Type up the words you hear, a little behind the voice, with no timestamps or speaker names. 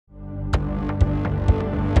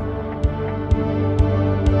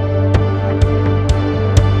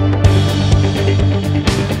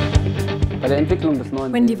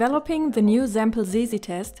When developing the new Sempell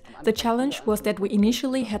SESITEST, the challenge was that we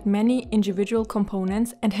initially had many individual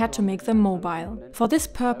components and had to make them mobile. For this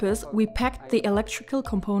purpose, we packed the electrical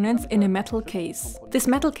components in a metal case. This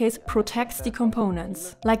metal case protects the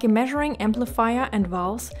components, like a measuring amplifier and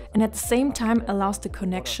valves, and at the same time allows the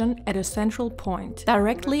connection at a central point,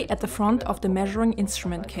 directly at the front of the measuring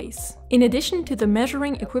instrument case. In addition to the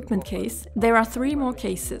measuring equipment case, there are 3 more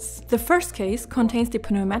cases. The first case contains the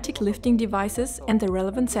pneumatic lifting devices and the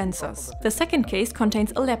relevant sensors. The second case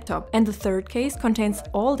contains a laptop, and the third case contains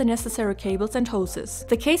all the necessary cables and hoses.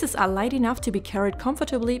 The cases are light enough to be carried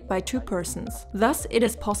comfortably by 2 persons. Thus, it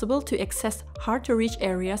is possible to access hard-to-reach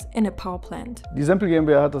areas in a power plant.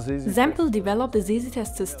 Sempell developed the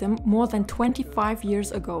SESITEST system more than 25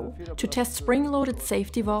 years ago to test spring-loaded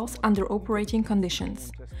safety valves under operating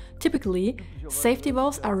conditions. Typically, safety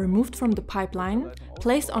valves are removed from the pipeline,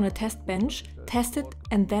 placed on a test bench, tested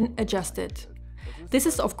and then adjusted. This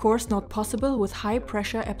is of course not possible with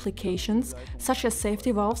high-pressure applications such as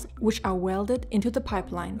safety valves, which are welded into the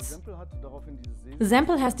pipelines.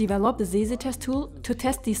 Sempell has developed the SESITEST tool to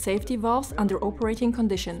test these safety valves under operating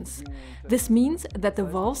conditions. This means that the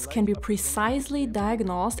valves can be precisely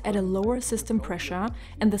diagnosed at a lower system pressure,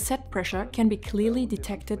 and the set pressure can be clearly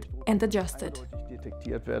detected and adjusted.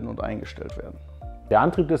 The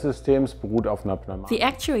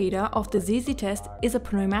actuator of the SESITEST is a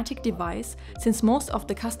pneumatic device, since most of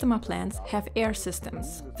the customer plants have air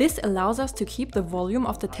systems. This allows us to keep the volume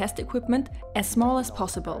of the test equipment as small as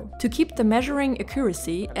possible. To keep the measuring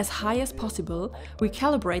accuracy as high as possible, we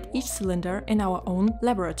calibrate each cylinder in our own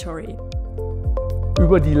laboratory.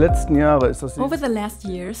 Over the last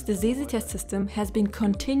years, the SESITEST system has been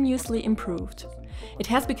continuously improved. It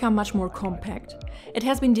has become much more compact. It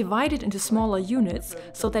has been divided into smaller units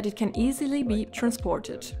so that it can easily be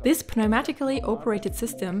transported. This pneumatically operated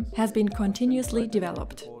system has been continuously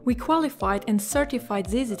developed. We qualified and certified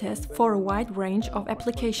SESITEST for a wide range of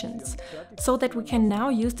applications, so that we can now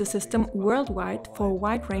use the system worldwide for a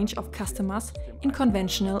wide range of customers in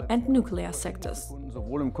conventional and nuclear sectors.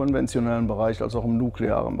 Sowohl im konventionellen Bereich als auch im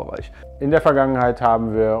nuklearen Bereich. In der Vergangenheit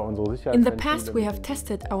haben wir unsere Sicherheitsventile. In the past we have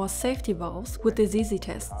tested our safety valves with the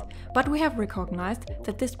SESITEST, but we have recognized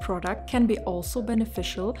that this product can be also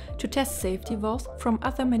beneficial to test safety valves from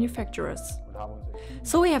other manufacturers.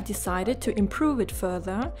 So we have decided to improve it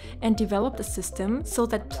further and developed a system so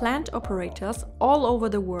that plant operators all over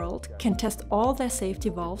the world can test all their safety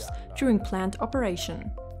valves during plant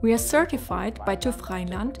operation. We are certified by TÜV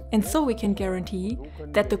Rheinland, and so we can guarantee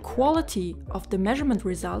that the quality of the measurement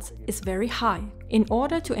results is very high. In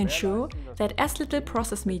order to ensure that as little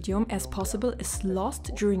process medium as possible is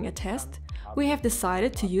lost during a test, we have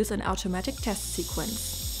decided to use an automatic test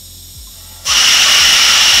sequence.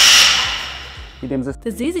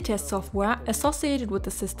 The SESITEST software associated with the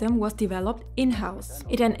system was developed in-house.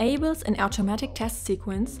 It enables an automatic test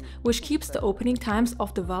sequence which keeps the opening times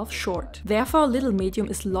of the valve short. Therefore, little medium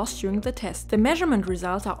is lost during the test. The measurement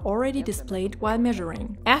results are already displayed while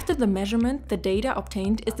measuring. After the measurement, the data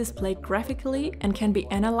obtained is displayed graphically and can be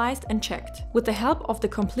analyzed and checked. With the help of the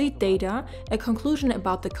complete data, a conclusion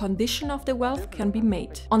about the condition of the valve can be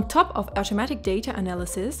made. On top of automatic data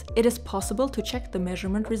analysis, it is possible to check the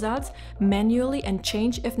measurement results manually and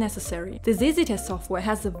change if necessary. The SESITEST software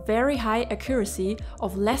has a very high accuracy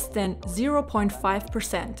of less than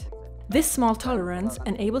 0.5%. This small tolerance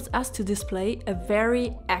enables us to display a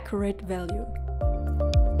very accurate value.